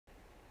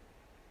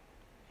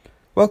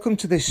Welcome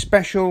to this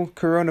special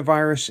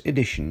coronavirus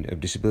edition of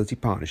Disability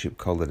Partnership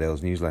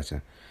Calderdale's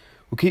newsletter.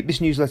 We'll keep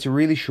this newsletter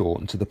really short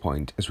and to the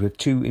point as we have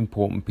two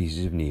important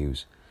pieces of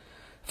news.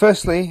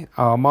 Firstly,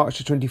 our March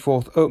the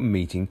 24th open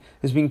meeting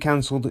has been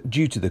cancelled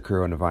due to the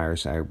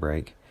coronavirus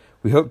outbreak.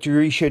 We hope to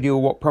reschedule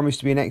what promised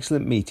to be an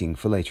excellent meeting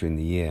for later in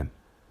the year.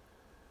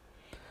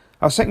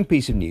 Our second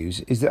piece of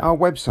news is that our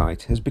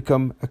website has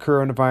become a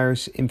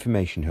coronavirus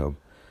information hub.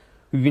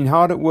 We've been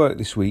hard at work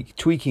this week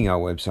tweaking our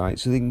website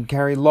so they can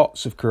carry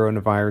lots of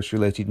coronavirus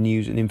related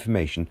news and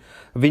information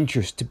of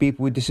interest to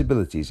people with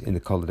disabilities in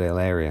the Calderdale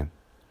area.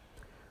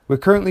 We're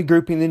currently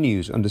grouping the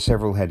news under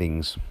several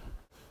headings: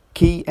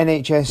 key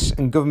NHS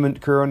and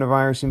government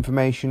coronavirus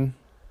information,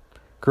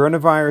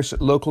 coronavirus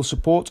local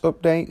support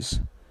updates,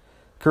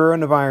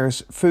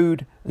 coronavirus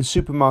food and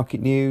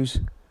supermarket news,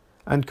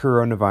 and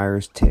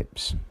coronavirus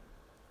tips.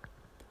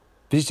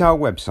 Visit our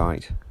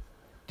website,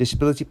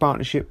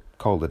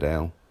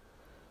 disabilitypartnershipcalderdale.org.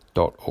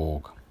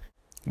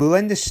 We'll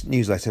end this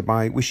newsletter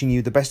by wishing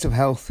you the best of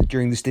health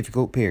during this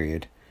difficult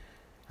period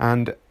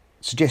and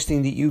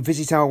suggesting that you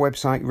visit our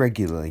website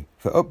regularly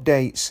for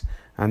updates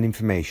and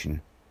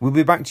information. We'll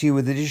be back to you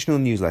with additional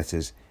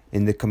newsletters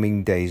in the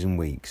coming days and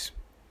weeks.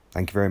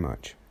 Thank you very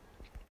much.